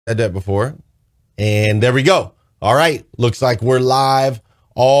Said that before. And there we go. All right. Looks like we're live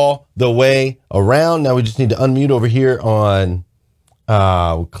all the way around. Now we just need to unmute over here on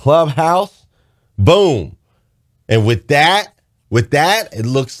Clubhouse. Boom. And with that, it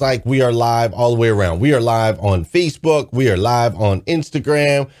looks like we are live all the way around. We are live on Facebook. We are live on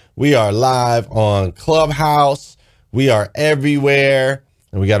Instagram. We are live on Clubhouse. We are everywhere.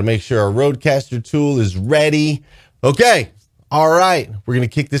 And we got to make sure our Roadcaster tool is ready. Okay. All right. We're going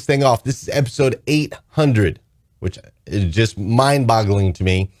to kick this thing off. This is episode 800, which is just mind-boggling to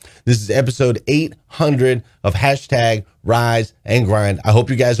me. This is episode 800 of hashtag Rise and Grind. I hope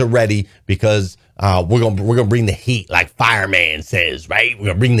you guys are ready because we're gonna bring the heat, like Fireman says, right? We're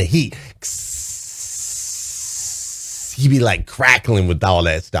gonna bring the heat. He be like crackling with all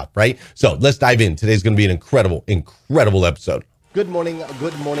that stuff, right? So let's dive in. Today's gonna be an incredible episode. Good morning,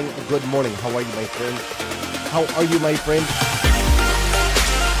 good morning, good morning. How are you, my friend? How are you, my friend?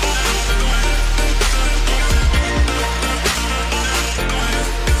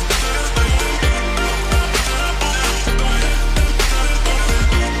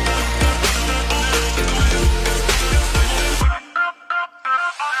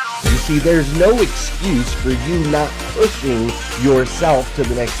 See, there's no excuse for you not pushing yourself to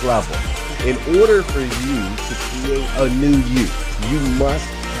the next level. In order for you to create a new you must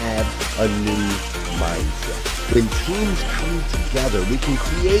have a new mindset. When teams come together, we can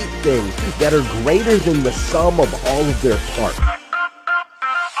create things that are greater than the sum of all of their parts.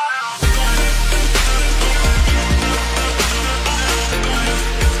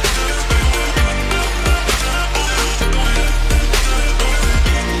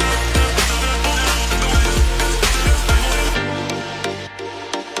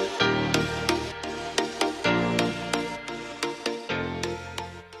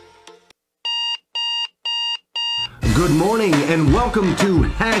 Good morning and welcome to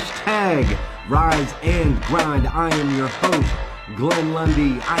hashtag Rise and Grind. I am your host, Glenn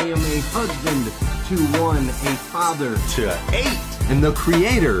Lundy. I am a husband to one, a father to 8, and the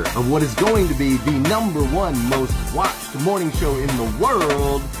creator of what is going to be the #1 most watched morning show in the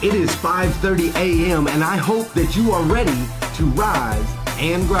world. It is 5:30 a.m. and I hope that you are ready to rise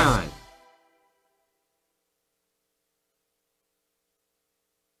and grind.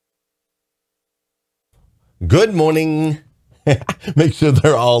 Good morning. Make sure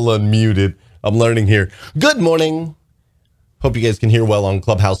they're all unmuted. I'm learning here. Good morning. Hope you guys can hear well on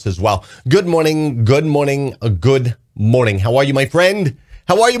Clubhouse as well. Good morning. Good morning. Good morning. How are you, my friend?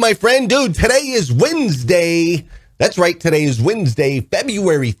 How are you, my friend? Dude, today is Wednesday. That's right. Today is Wednesday,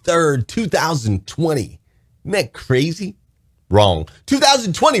 February 3rd, 2020. Isn't that crazy? Wrong.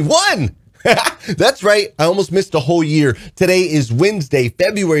 2021. That's right. I almost missed a whole year. Today is Wednesday,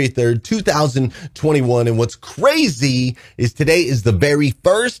 February 3rd, 2021. And what's crazy is today is the very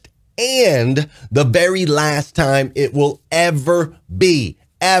first and the very last time it will ever be.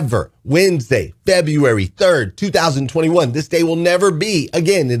 Ever. Wednesday, February 3rd, 2021. This day will never be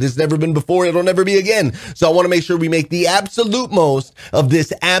again. It has never been before. It'll never be again. So I want to make sure we make the absolute most of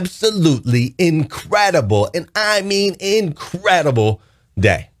this absolutely incredible, and I mean incredible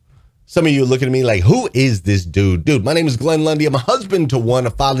day. Some of you are looking at me like, who is this dude? Dude, my name is Glenn Lundy. I'm a husband to 1, a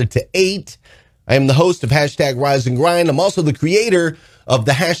father to 8. I am the host of hashtag Rise and Grind. I'm also the creator of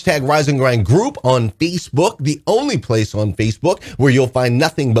the hashtag Rise and Grind group on Facebook, the only place on Facebook where you'll find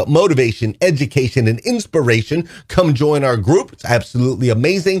nothing but motivation, education, and inspiration. Come join our group. It's absolutely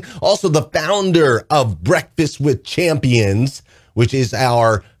amazing. Also the founder of Breakfast with Champions, which is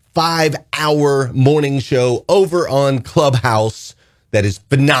our 5-hour morning show over on Clubhouse. That is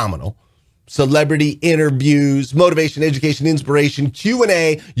phenomenal. Celebrity interviews, motivation, education, inspiration,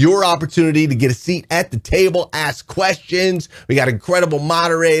 Q&A, your opportunity to get a seat at the table, ask questions. We got incredible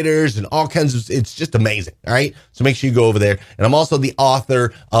moderators and all kinds of, it's just amazing. All right. So make sure you go over there. And I'm also the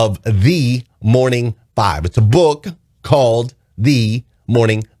author of The Morning 5. It's a book called The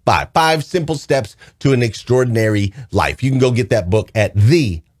Morning 5. 5 simple steps to an extraordinary life. You can go get that book at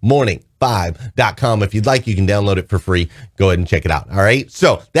themorning5.com. If you'd like, you can download it for free. Go ahead and check it out. All right.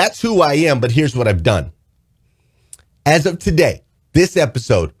 So that's who I am. But here's what I've done. As of today, this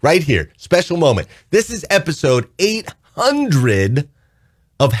episode right here, special moment. This is episode 800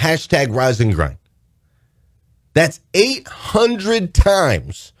 of hashtag Rise and Grind. That's 800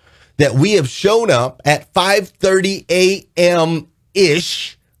 times that we have shown up at 5:30 a.m.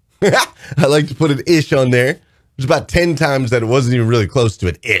 ish. I like to put an ish on there. There's about 10 times that it wasn't even really close to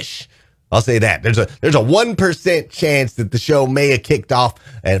an ish. I'll say that. There's a 1% chance that the show may have kicked off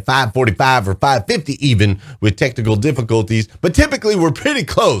at 5:45 or 5:50 even with technical difficulties, but typically we're pretty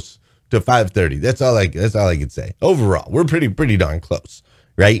close to 5:30. That's all I can say. Overall, we're pretty darn close.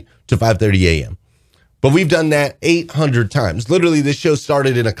 right, to 5:30 a.m. But we've done that 800 times. Literally, this show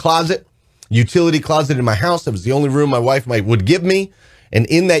started in a closet, utility closet in my house. That was the only room my wife would give me. And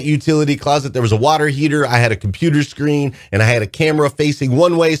in that utility closet, there was a water heater. I had a computer screen and I had a camera facing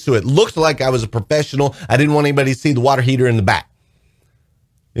one way. So it looked like I was a professional. I didn't want anybody to see the water heater in the back.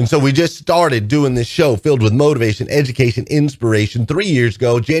 And so we just started doing this show filled with motivation, education, inspiration 3 years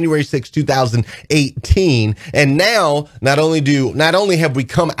ago, January 6, 2018. And now not only have we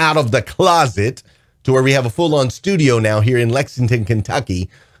come out of the closet to where we have a full-on studio now here in Lexington, Kentucky.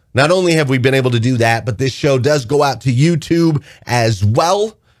 Not only have we been able to do that, but this show does go out to YouTube as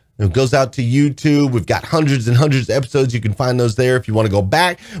well. It goes out to YouTube. We've got hundreds and hundreds of episodes. You can find those there if you want to go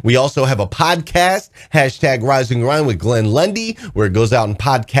back. We also have a podcast, hashtag Rise and Grind with Glenn Lundy, where it goes out in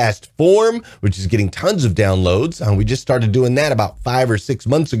podcast form, which is getting tons of downloads. We just started doing that about 5 or 6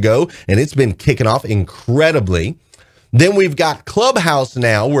 months ago, and it's been kicking off incredibly. Then we've got Clubhouse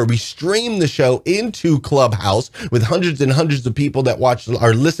now, where we stream the show into Clubhouse with hundreds and hundreds of people that watch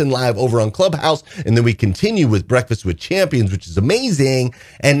or listen live over on Clubhouse. And then we continue with Breakfast with Champions, which is amazing.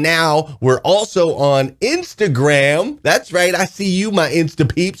 And now we're also on Instagram. That's right. I see you, my Insta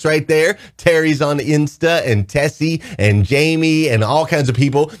peeps right there. Terry's on Insta and Tessie and Jamie and all kinds of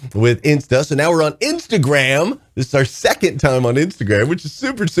people with Insta. So now we're on Instagram. This is our second time on Instagram, which is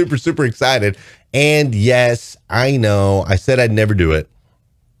super, super, super excited. And yes, I know I said I'd never do it,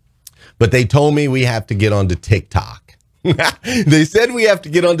 but they told me we have to get onto TikTok. They said we have to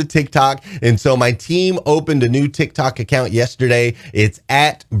get onto TikTok. And so my team opened a new TikTok account yesterday. It's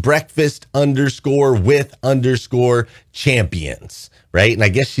at breakfast_with_champions. Right. And I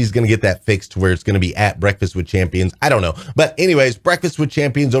guess she's going to get that fixed to where it's going to be at Breakfast with Champions. I don't know. But anyways, Breakfast with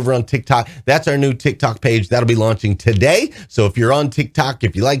Champions over on TikTok. That's our new TikTok page. That'll be launching today. So if you're on TikTok,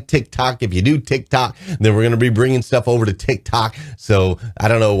 if you like TikTok, if you do TikTok, then we're going to be bringing stuff over to TikTok. So I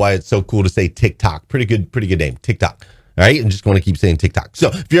don't know why it's so cool to say TikTok. Pretty good name. TikTok. All right. And just want to keep saying TikTok. So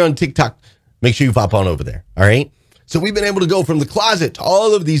if you're on TikTok, make sure you pop on over there. All right. So we've been able to go from the closet to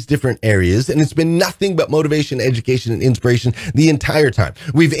all of these different areas, and it's been nothing but motivation, education, and inspiration the entire time.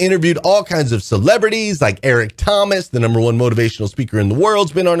 We've interviewed all kinds of celebrities like Eric Thomas, the #1 motivational speaker in the world,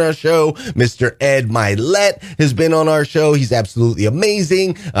 has been on our show. Mr. Ed Milet has been on our show. He's absolutely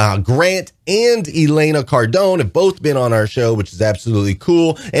amazing. Grant and Elena Cardone have both been on our show, which is absolutely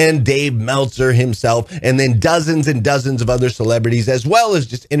cool. And Dave Meltzer himself, and then dozens and dozens of other celebrities, as well as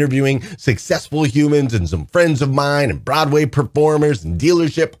just interviewing successful humans and some friends of mine and Broadway performers and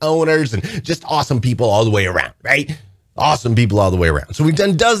dealership owners and just awesome people all the way around, right? Awesome people all the way around. So we've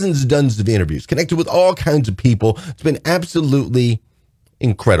done dozens and dozens of interviews, connected with all kinds of people. It's been absolutely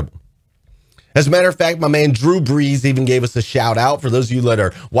incredible. As a matter of fact, my man Drew Brees even gave us a shout out. For those of you that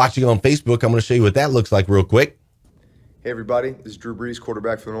are watching on Facebook, I'm going to show you what that looks like real quick. Hey everybody, this is Drew Brees,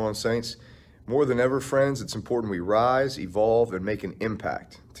 quarterback for the New Orleans Saints. More than ever, friends, it's important we rise, evolve, and make an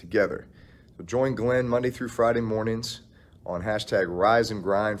impact together. So join Glenn Monday through Friday mornings on hashtag Rise and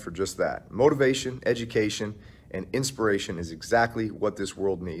Grind for just that. Motivation, education, and inspiration is exactly what this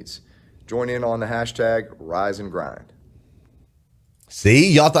world needs. Join in on the hashtag Rise and Grind.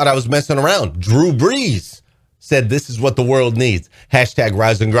 See, y'all thought I was messing around. Drew Brees said this is what the world needs. Hashtag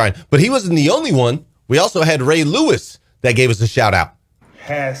Rise and Grind. But he wasn't the only one. We also had Ray Lewis that gave us a shout out.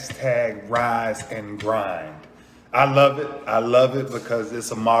 Hashtag Rise and Grind. I love it. I love it because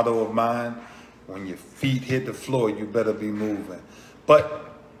it's a motto of mine. When your feet hit the floor, you better be moving. But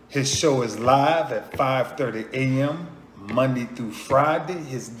his show is live at 5:30 a.m. Monday through Friday.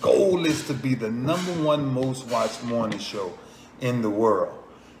 His goal is to be the #1 most watched morning show in the world.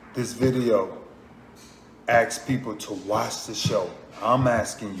 This video asks people to watch the show. I'm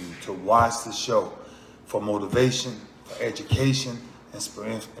asking you to watch the show for motivation, for education, and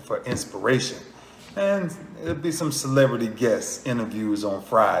for inspiration. And there'll be some celebrity guest interviews on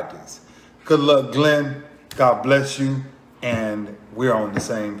Fridays. Good luck, Glenn. God bless you. And we're on the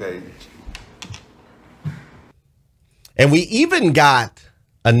same page. And we even got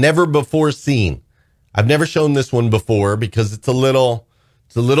a never before seen. I've never shown this one before because it's a little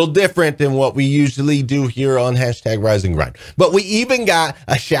different than what we usually do here on hashtag Rise and Grind. But we even got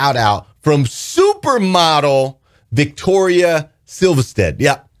a shout out from supermodel Victoria Silvstedt.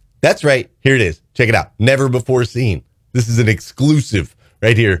 Yeah, that's right. Here it is. Check it out. Never before seen. This is an exclusive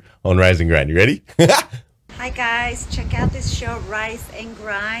right here on Rise and Grind. You ready? Hi guys, check out this show Rise and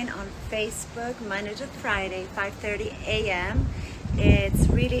Grind on Facebook Monday to Friday, 5:30 a.m. It's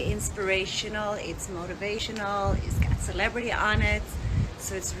really inspirational, it's motivational, it's got celebrity on it,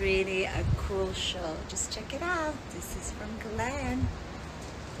 so it's really a cool show. Just check it out. This is from Glenn,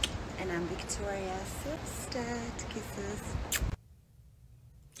 and I'm Victoria Silvstedt. Kisses.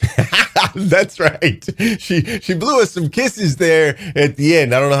 That's right. She blew us some kisses there at the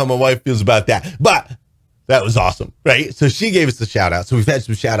end. I don't know how my wife feels about that, but that was awesome, right? So she gave us a shout out. So we've had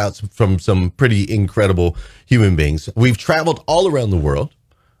some shout outs from some pretty incredible human beings. We've traveled all around the world.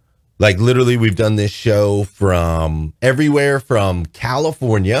 Like literally, we've done this show from everywhere from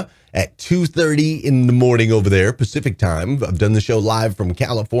California at 2:30 in the morning over there, Pacific time. I've done the show live from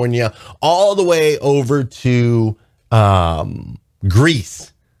California all the way over to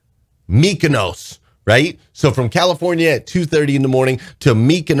Greece, Mykonos, right? So from California at 2:30 in the morning to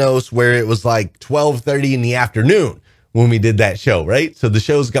Mykonos, where it was like 12:30 in the afternoon when we did that show, right? So the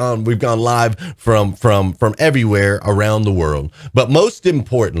show's gone, we've gone live from everywhere around the world. But most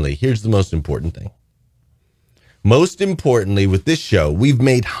importantly, here's the most important thing. Most importantly, with this show, we've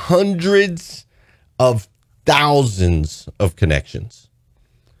made hundreds of thousands of connections.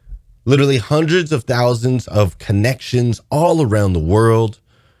 Literally hundreds of thousands of connections all around the world.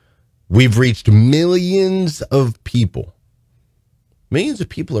 We've reached millions of people. Millions of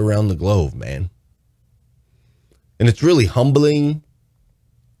people around the globe, man. And it's really humbling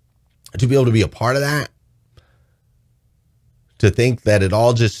to be able to be a part of that. To think that it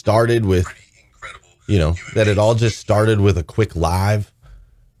all just started with, that it all just started with a quick live.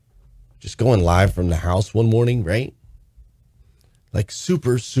 Just going live from the house one morning, right? Like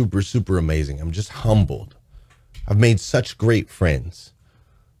super, super, super amazing. I'm just humbled. I've made such great friends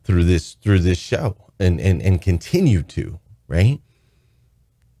through this show and continue to, right?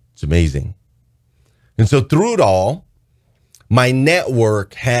 It's amazing. And so through it all, my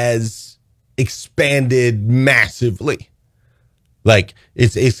network has expanded massively. Like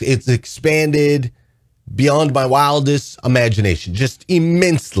it's expanded beyond my wildest imagination, just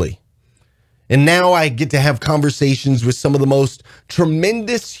immensely. And now I get to have conversations with some of the most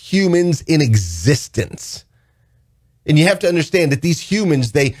tremendous humans in existence. And you have to understand that these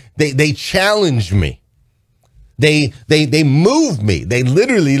humans, they challenge me. They move me. They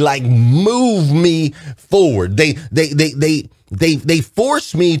literally like move me forward. They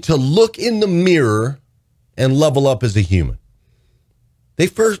force me to look in the mirror and level up as a human. They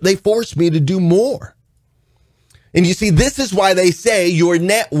force me to do more. And you see, this is why they say your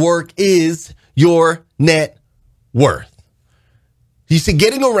network is your net worth. You see,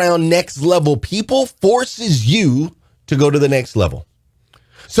 getting around next level people forces you to go to the next level.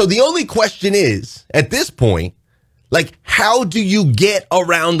 So the only question is, at this point, like, how do you get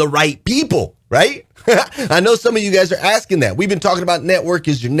around the right people, right? I know some of you guys are asking that. We've been talking about network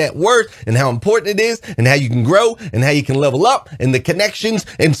is your net worth and how important it is and how you can grow and how you can level up and the connections.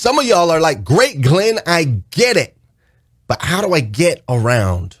 And some of y'all are like, great, Glenn, I get it. But how do I get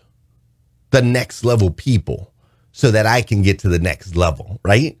around the next level people so that I can get to the next level,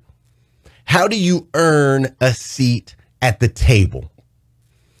 right? How do you earn a seat at the table?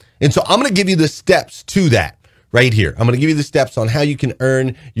 And so I'm going to give you the steps to that right here. I'm going to give you the steps on how you can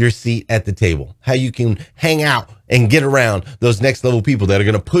earn your seat at the table, how you can hang out and get around those next level people that are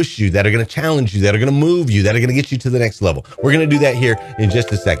going to push you, that are going to challenge you, that are going to move you, that are going to get you to the next level. We're going to do that here in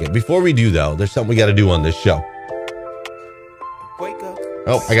just a second. Before we do, though, there's something we got to do on this show.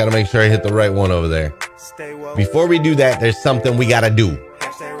 Oh, I got to make sure I hit the right one over there. Before we do that, there's something we got to do.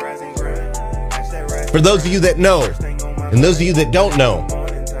 For those of you that know, and those of you that don't know,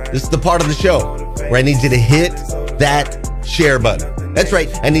 this is the part of the show where I need you to hit that share button. That's right.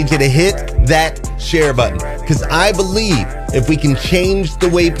 I need you to hit that share button because I believe if we can change the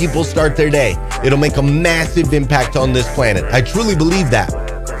way people start their day, it'll make a massive impact on this planet. I truly believe that.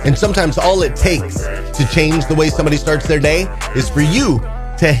 And sometimes all it takes to change the way somebody starts their day is for you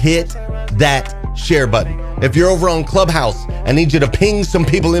to hit that share button. If you're over on Clubhouse, I need you to ping some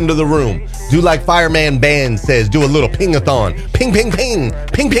people into the room. Do like Fireman Band says, do a little ping-a-thon. Ping, ping, ping,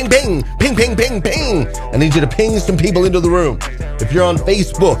 ping, ping, ping, ping, ping, ping, ping. I need you to ping some people into the room. If you're on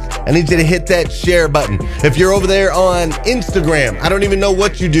Facebook, I need you to hit that share button. If you're over there on Instagram, I don't even know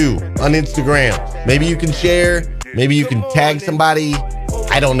what you do on Instagram. Maybe you can share, maybe you can tag somebody.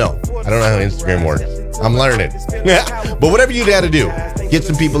 I don't know. I don't know how Instagram works. I'm learning. But whatever you got to do, get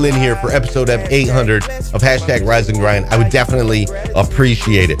some people in here for episode 800 of hashtag Rise and Grind. I would definitely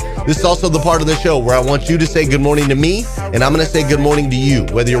appreciate it. This is also the part of the show where I want you to say good morning to me, and I'm going to say good morning to you.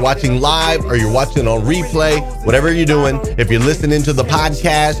 Whether you're watching live or you're watching on replay, whatever you're doing, if you're listening to the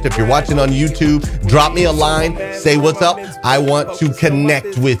podcast, if you're watching on YouTube, drop me a line, say what's up. I want to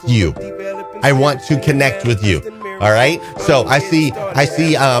connect with you. I want to connect with you. All right. So I see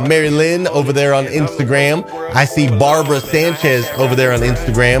Mary Lynn over there on Instagram. I see Barbara Sanchez over there on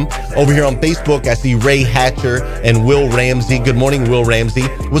Instagram. Over here on Facebook, I see Ray Hatcher and Will Ramsey. Good morning, Will Ramsey.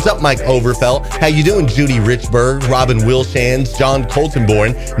 What's up, Mike Overfelt? How you doing, Judy Richburg, Robin Wilshans, John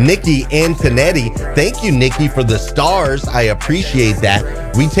Coltonborn, Nikki Antonetti. Thank you, Nikki, for the stars. I appreciate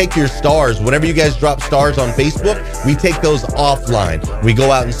that. We take your stars. Whenever you guys drop stars on Facebook, we take those offline. We go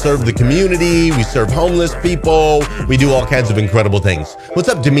out and serve the community. We serve homeless people. We do all kinds of incredible things. What's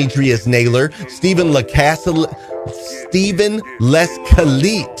up, Demetrius Naylor, Stephen Lescalit.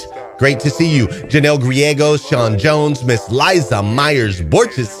 Great to see you. Janelle Griegos, Sean Jones, Miss Liza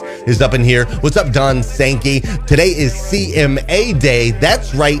Myers-Borges is up in here. What's up, Don Sankey? Today is CMA Day.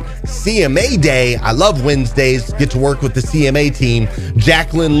 That's right, CMA Day. I love Wednesdays. Get to work with the CMA team.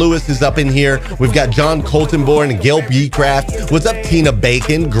 Jacqueline Lewis is up in here. We've got John Coltonborn and Gail Beecraft. What's up, Tina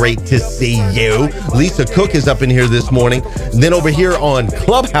Bacon? Great to see you. Lisa Cook is up in here this morning. And then over here on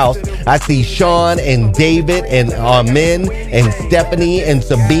Clubhouse, I see Sean and David and Armin and Stephanie and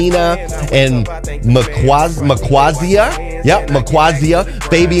Sabina and Maquazia. Yep, Maquazia.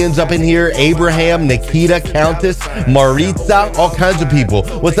 Fabian's up in here. Abraham, Nikita, Countess, Maritza, all kinds of people.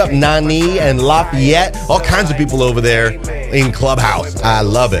 What's up, Nani and Lafayette? All kinds of people over there in Clubhouse. I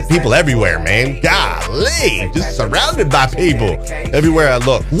love it. People everywhere, man. Golly, just surrounded by people everywhere I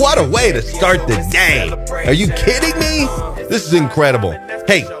look. What a way to start the day. Are you kidding me? This is incredible.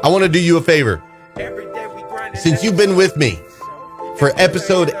 Hey, I want to do you a favor. Since you've been with me for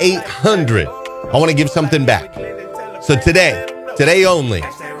episode 800, I want to give something back. So today only,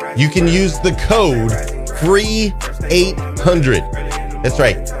 you can use the code FREE800. That's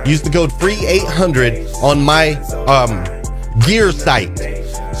right. Use the code FREE800 on my gear site.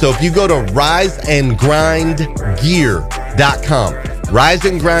 So if you go to RISEANDGRIND.com,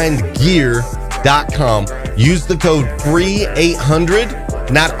 RISEANDGRIND.com, use the code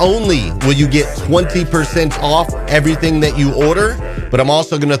FREE800. Not only will you get 20% off everything that you order, but I'm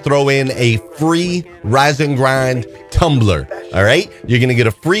also going to throw in a free Rise and Grind tumbler. All right? You're going to get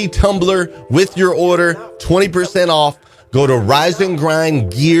a free tumbler with your order, 20% off. Go to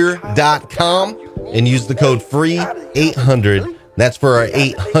riseandgrindgear.com and use the code FREE800. That's for our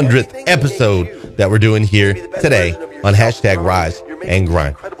 800th episode that we're doing here today on hashtag Rise and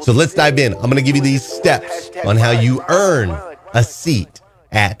Grind. So let's dive in. I'm going to give you these steps on how you earn a seat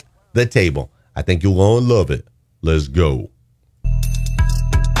at the table. I think you'll all love it. Let's go.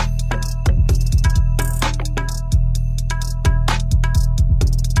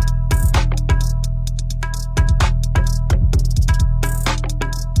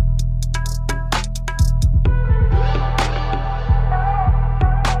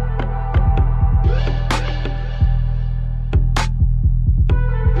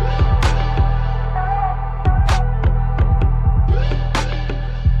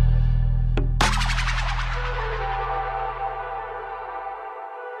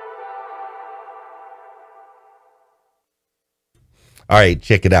 All right,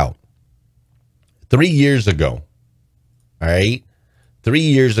 check it out. 3 years ago, all right, 3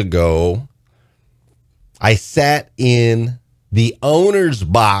 years ago, I sat in the owner's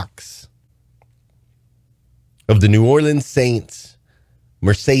box of the New Orleans Saints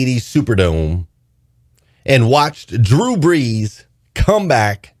Mercedes Superdome and watched Drew Brees come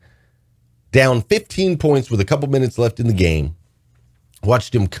back down 15 points with a couple minutes left in the game.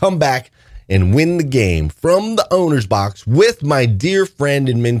 Watched him come back and win the game from the owner's box with my dear friend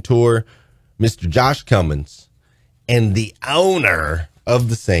and mentor, Mr. Josh Cummins, and the owner of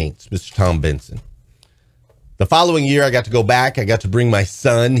the Saints, Mr. Tom Benson. The following year, I got to go back. I got to bring my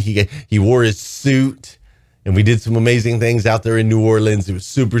son. He wore his suit, and we did some amazing things out there in New Orleans. It was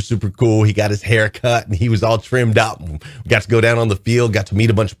super, super cool. He got his hair cut, and he was all trimmed up. We got to go down on the field, got to meet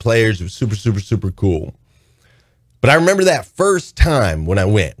a bunch of players. It was super, super, super cool. But I remember that first time when I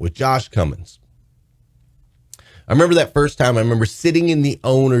went with Josh Cummins. I remember that first time. I remember sitting in the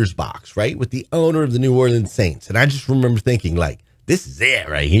owner's box, right, with the owner of the New Orleans Saints. And I just remember thinking, like, this is it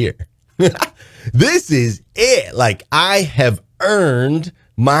right here. This is it. Like, I have earned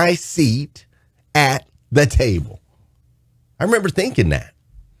my seat at the table. I remember thinking that.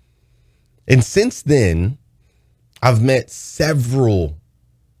 And since then, I've met several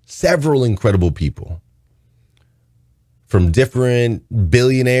incredible people. From different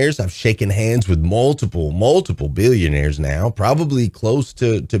billionaires. I've shaken hands with multiple billionaires now, probably close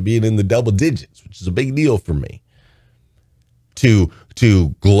to being in the double digits, which is a big deal for me. To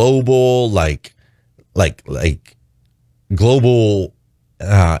global, like global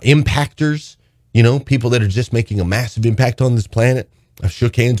impactors, you know, people that are just making a massive impact on this planet. I've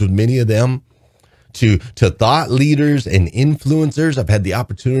shook hands with many of them. to thought leaders and influencers. I've had the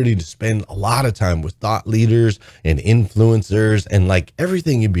opportunity to spend a lot of time with thought leaders and influencers and like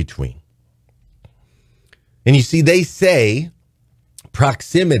everything in between. And you see, they say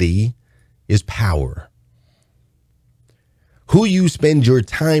proximity is power. Who you spend your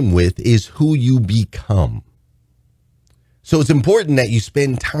time with is who you become. So it's important that you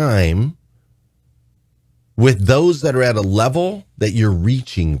spend time with those that are at a level that you're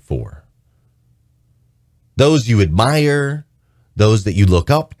reaching for. Those you admire, those that you look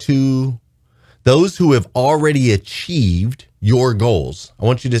up to, those who have already achieved your goals. I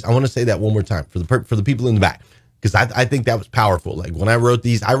want to say that one more time for the people in the back, because I think that was powerful. Like when I wrote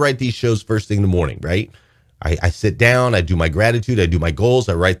these, I write these shows first thing in the morning, right? I sit down, I do my gratitude, I do my goals,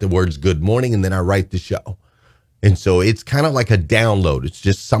 I write the words good morning, and then I write the show. And so it's kind of like a download. It's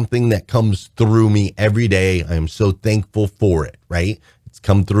just something that comes through me every day. I am so thankful for it, right? It's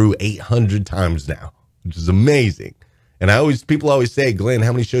come through 800 times now, which is amazing. And people always say, Glenn,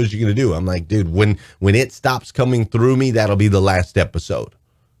 how many shows are you going to do? I'm like, dude, when it stops coming through me, that'll be the last episode,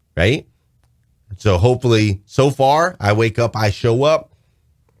 right? So hopefully, so far, I wake up, I show up,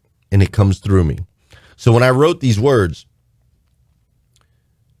 and it comes through me. So when I wrote these words,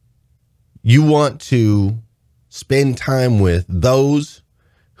 you want to spend time with those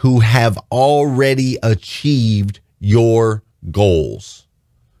who have already achieved your goals.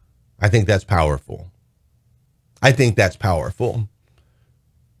 I think that's powerful.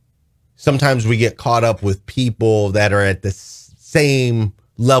 Sometimes we get caught up with people that are at the same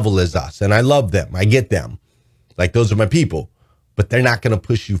level as us, and I love them. I get them. Like, those are my people, but they're not going to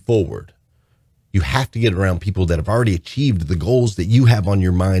push you forward. You have to get around people that have already achieved the goals that you have on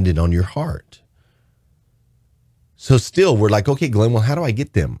your mind and on your heart. So still, we're like, okay, Glenn, well, how do I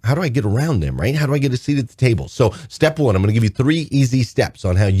get them? How do I get around them, right? How do I get a seat at the table? So step one, I'm going to give you 3 easy steps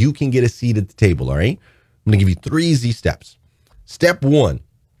on how you can get a seat at the table, all right? I'm going to give you 3 easy steps. Step 1,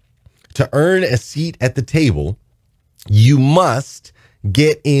 to earn a seat at the table, you must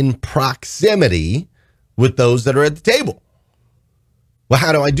get in proximity with those that are at the table. Well,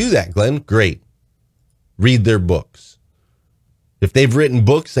 how do I do that, Glenn? Great. Read their books. If they've written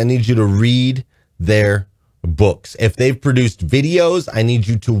books, I need you to read their books. If they've produced videos, I need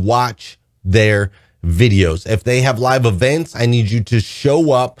you to watch their videos. If they have live events, I need you to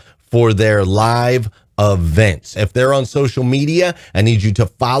show up for their live events. If they're on social media, I need you to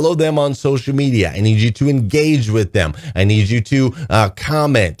follow them on social media. I need you to engage with them. I need you to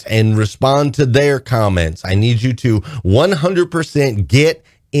comment and respond to their comments. I need you to 100% get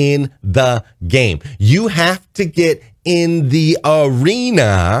in the game. You have to get in the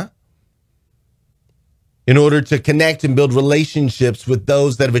arena in order to connect and build relationships with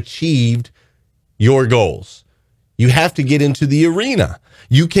those that have achieved your goals. You have to get into the arena.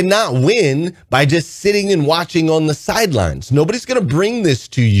 You cannot win by just sitting and watching on the sidelines. Nobody's going to bring this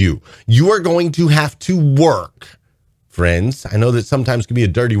to you. You are going to have to work, friends. I know that sometimes can be a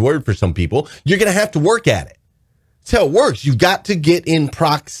dirty word for some people. You're going to have to work at it. That's how it works. You've got to get in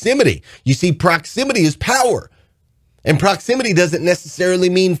proximity. You see, proximity is power. And proximity doesn't necessarily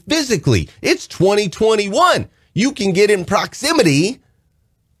mean physically. It's 2021. You can get in proximity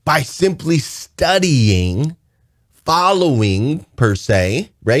by simply studying, following per se,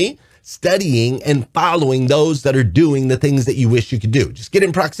 right? Studying and following those that are doing the things that you wish you could do. Just get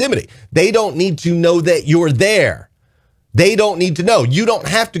in proximity. They don't need to know that you're there. They don't need to know. You don't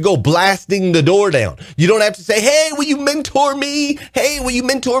have to go blasting the door down. You don't have to say, hey, will you mentor me? Hey, will you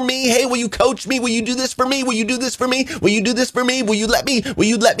mentor me? Hey, will you coach me? Will you do this for me? Will you do this for me? Will you do this for me? Will you let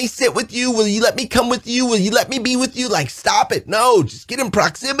me sit with you? Will you let me come with you? Will you let me be with you? Like, stop it. No, just get in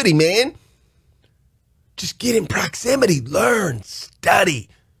proximity, man. Just get in proximity. Learn, study.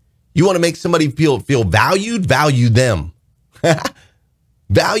 You want to make somebody feel valued? Value them.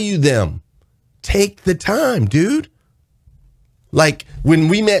 Value them. Take the time, dude. Like when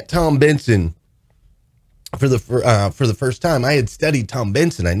we met Tom Benson for the first time, I had studied Tom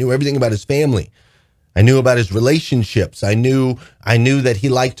Benson. I knew everything about his family. I knew about his relationships. I knew that he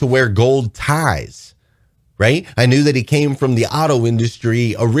liked to wear gold ties, right? I knew that he came from the auto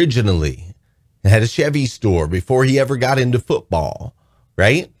industry originally and had a Chevy store before he ever got into football,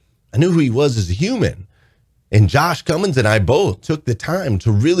 right? I knew who he was as a human. And Josh Cummins and I both took the time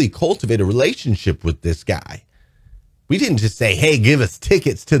to really cultivate a relationship with this guy. We didn't just say, hey, give us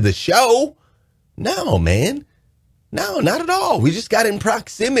tickets to the show. No, man. No, not at all. We just got in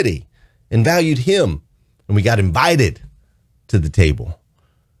proximity and valued him. And we got invited to the table.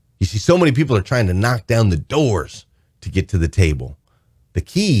 You see, so many people are trying to knock down the doors to get to the table. The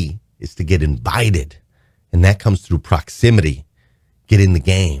key is to get invited. And that comes through proximity. Get in the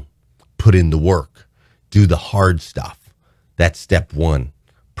game. put in the work, do the hard stuff. That's step one.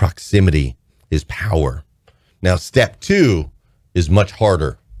 Proximity is power. Now, step two is much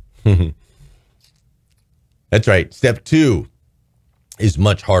harder. That's right. Step two is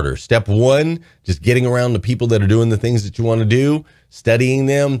much harder. Step one, just getting around the people that are doing the things that you want to do, studying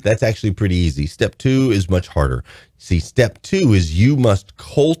them, that's actually pretty easy. Step two is much harder. See, step two is you must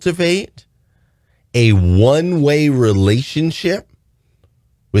cultivate a one-way relationship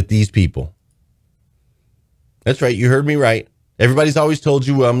with these people. That's right. You heard me right. Everybody's always told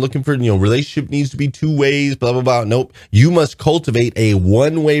you, well, I'm looking for, relationship needs to be two ways, blah, blah, blah. Nope. You must cultivate a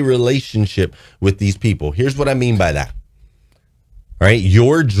one-way relationship with these people. Here's what I mean by that. All right.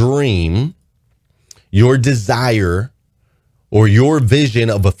 Your dream, your desire, or your vision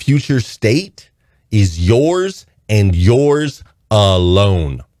of a future state is yours and yours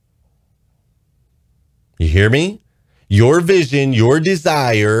alone. You hear me? Your vision, your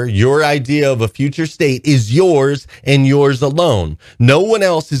desire, your idea of a future state is yours and yours alone. No one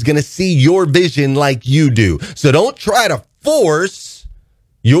else is going to see your vision like you do. So don't try to force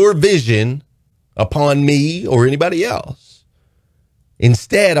your vision upon me or anybody else.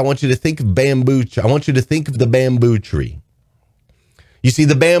 Instead, I want you to think of bamboo. I want you to think of the bamboo tree. You see,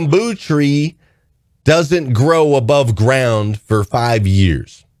 the bamboo tree doesn't grow above ground for 5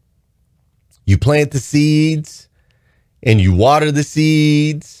 years. You plant the seeds and you water the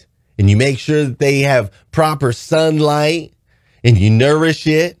seeds and you make sure that they have proper sunlight and you nourish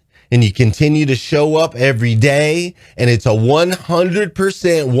it and you continue to show up every day. And it's a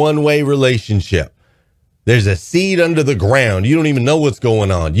 100% one-way relationship. There's a seed under the ground. You don't even know what's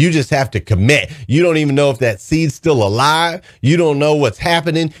going on. You just have to commit. You don't even know if that seed's still alive. You don't know what's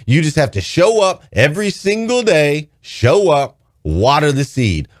happening. You just have to show up every single day, show up, water the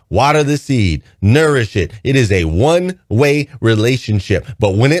seed, nourish it. It is a one-way relationship.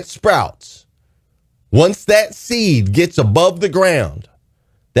 But when it sprouts, once that seed gets above the ground,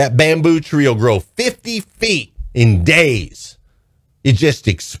 that bamboo tree will grow 50 feet in days. It just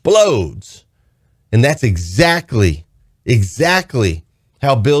explodes. And that's exactly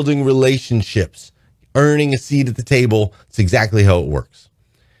how building relationships, earning a seat at the table, it's exactly how it works.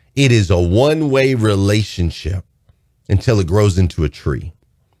 It is a one-way relationship until it grows into a tree.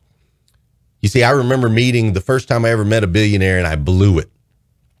 You see, I remember meeting the first time I ever met a billionaire and I blew it.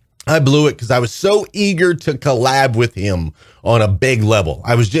 I blew it because I was so eager to collab with him on a big level.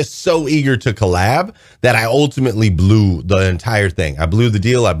 I was just so eager to collab that I ultimately blew the entire thing. I blew the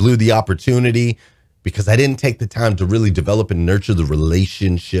deal. I blew the opportunity because I didn't take the time to really develop and nurture the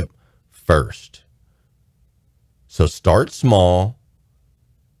relationship first. So start small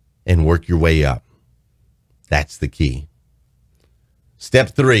and work your way up. That's the key.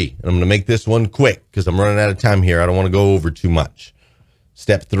 Step 3, and I'm going to make this one quick because I'm running out of time here. I don't want to go over too much.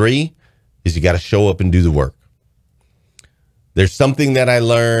 Step 3 is you got to show up and do the work. There's something that I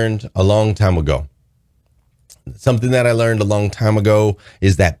learned a long time ago. Something that I learned a long time ago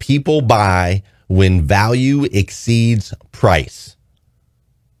is that people buy when value exceeds price.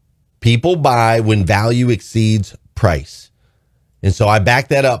 People buy when value exceeds price. And so I back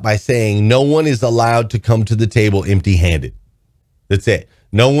that up by saying no one is allowed to come to the table empty-handed. That's it.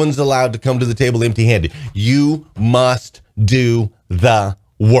 No one's allowed to come to the table empty-handed. You must do the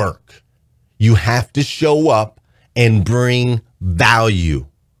work. You have to show up and bring value.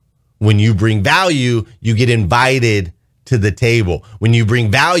 When you bring value, you get invited to the table. When you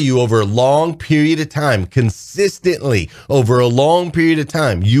bring value over a long period of time, consistently over a long period of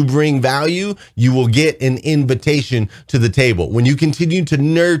time, you bring value, you will get an invitation to the table. When you continue to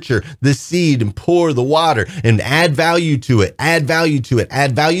nurture the seed and pour the water and add value to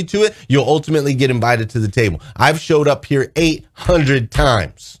it, you'll ultimately get invited to the table. I've showed up here 800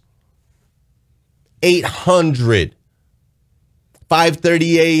 times. 800.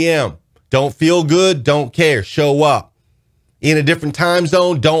 5:30 a.m. Don't feel good, don't care, show up. In a different time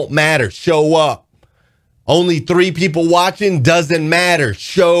zone, don't matter. Show up. Only 3 people watching, doesn't matter.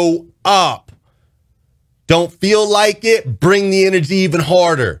 Show up. Don't feel like it, bring the energy even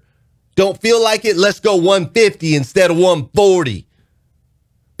harder. Don't feel like it, let's go 150 instead of 140.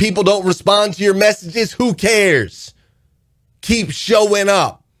 People don't respond to your messages, who cares? Keep showing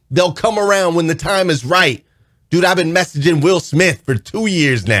up. They'll come around when the time is right. Dude, I've been messaging Will Smith for 2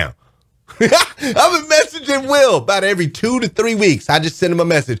 years now. I've been messaging Will about every 2 to 3 weeks. I just send him a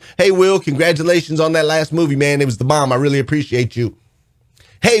message. Hey, Will, congratulations on that last movie, man. It was the bomb. I really appreciate you.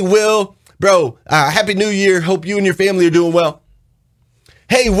 Hey, Will, bro, Happy New Year. Hope you and your family are doing well.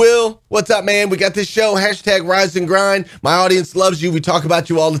 Hey, Will, what's up, man? We got this show, #RiseAndGrind. My audience loves you. We talk about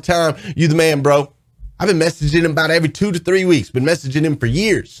you all the time. You the man, bro. I've been messaging him about every 2 to 3 weeks. Been messaging him for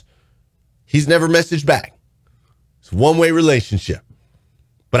years. He's never messaged back. It's a one-way relationship.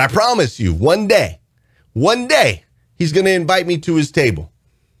 But I promise you, one day, he's going to invite me to his table.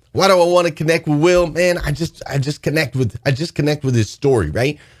 Why do I want to connect with Will? Man, I just connect with his story,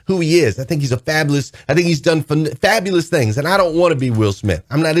 right? Who he is. I think he's I think he's done fabulous things. And I don't want to be Will Smith.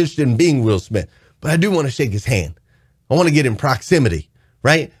 I'm not interested in being Will Smith, but I do want to shake his hand. I want to get in proximity,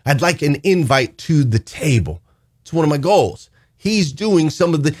 right? I'd like an invite to the table. It's one of my goals. He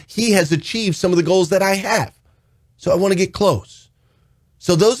has achieved some of the goals that I have. So I want to get close.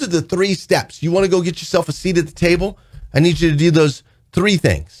 So those are the 3 steps. You want to go get yourself a seat at the table? I need you to do those 3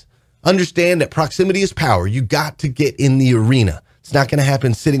 things. Understand that proximity is power. You got to get in the arena. It's not going to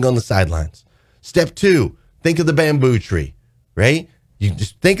happen sitting on the sidelines. Step 2, think of the bamboo tree, right? You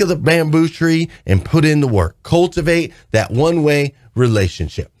just think of the bamboo tree and put in the work. Cultivate that one-way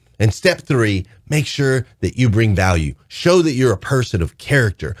relationship. And step 3, make sure that you bring value. Show that you're a person of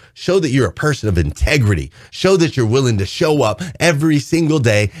character. Show that you're a person of integrity. Show that you're willing to show up every single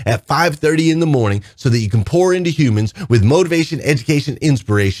day at 5:30 in the morning so that you can pour into humans with motivation, education,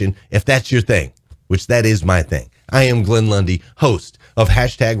 inspiration, if that's your thing, which that is my thing. I am Glenn Lundy, host of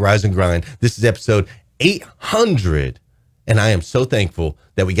 #RiseAndGrind. This is episode 800, and I am so thankful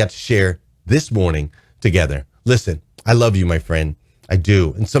that we got to share this morning together. Listen, I love you, my friend. I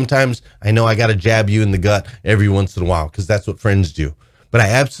do. And sometimes I know I got to jab you in the gut every once in a while because that's what friends do. But I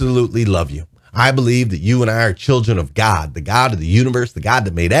absolutely love you. I believe that you and I are children of God, the God of the universe, the God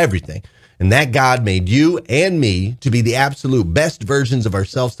that made everything. And that God made you and me to be the absolute best versions of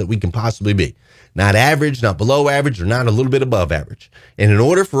ourselves that we can possibly be. Not average, not below average, or not a little bit above average. And in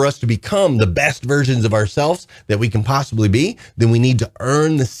order for us to become the best versions of ourselves that we can possibly be, then we need to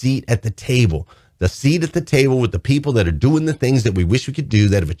earn the seat at the table. The seat at the table with the people that are doing the things that we wish we could do,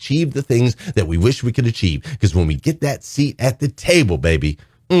 that have achieved the things that we wish we could achieve. Because when we get that seat at the table, baby,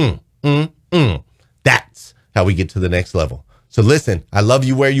 that's how we get to the next level. So listen, I love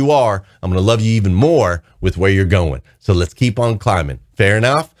you where you are. I'm going to love you even more with where you're going. So let's keep on climbing. Fair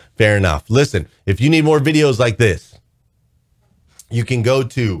enough? Fair enough. Listen, if you need more videos like this, you can go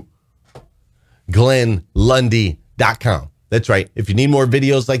to GlennLundy.com. That's right. If you need more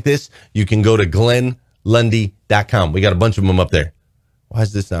videos like this, you can go to GlennLundy.com. We got a bunch of them up there. Why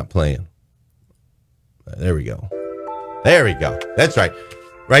is this not playing? There we go. There we go. That's right.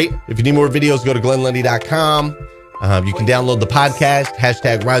 Right? If you need more videos, go to GlennLundy.com. You can download the podcast,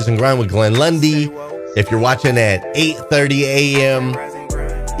 #RiseAndGrind with Glenn Lundy. If you're watching at 8:30 a.m.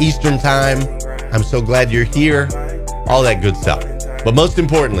 Eastern time, I'm so glad you're here. All that good stuff. But most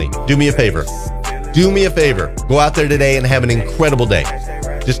importantly, do me a favor. Do me a favor. Go out there today and have an incredible day.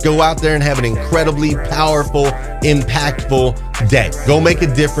 Just go out there and have an incredibly powerful, impactful day. Go make a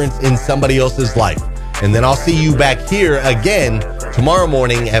difference in somebody else's life. And then I'll see you back here again tomorrow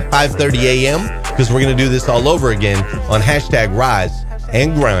morning at 5:30 a.m. because we're going to do this all over again on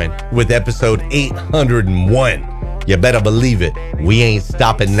 #RiseAndGrind with episode 801. You better believe it. We ain't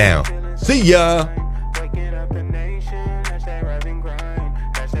stopping now. See ya.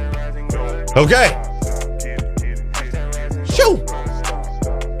 Okay. Shoo.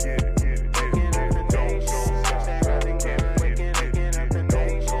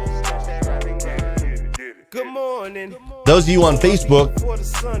 Good morning. Those of you on Facebook,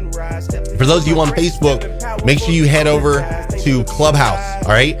 for those of you on Facebook, make sure you head over to Clubhouse.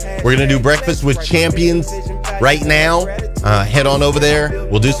 All right. We're going to do Breakfast with Champions right now. Head on over there.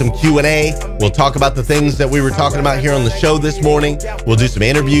 We'll do some Q&A. We'll talk about the things that we were talking about here on the show this morning. We'll do some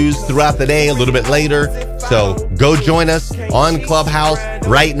interviews throughout the day a little bit later. So go join us on Clubhouse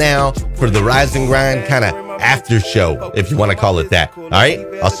right now for the Rise and Grind kind of after show, if you want to call it that. All right?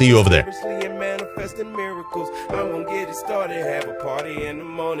 I'll see you over there. I'm gonna get it started, have a party in the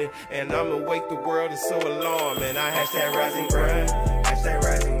morning, and I'ma wake the world is so alarmed. And I #Rise and Grind,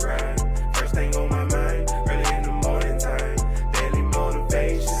 #Rise and Grind. First thing on my mind, early in the morning time, daily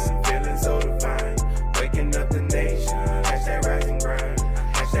motivation, feeling so divine, waking up the nation. #Rise and Grind,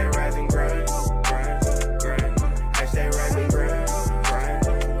 #Rise and Grind, grind, grind. #Rise and Grind, grind,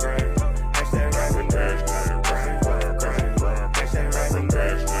 grind. #Rise and Grind, grind, grind. #Rise and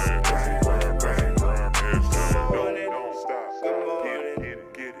Grind.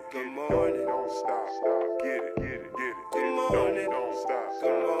 Good morning. Don't stop. Get it. Good morning. Don't stop.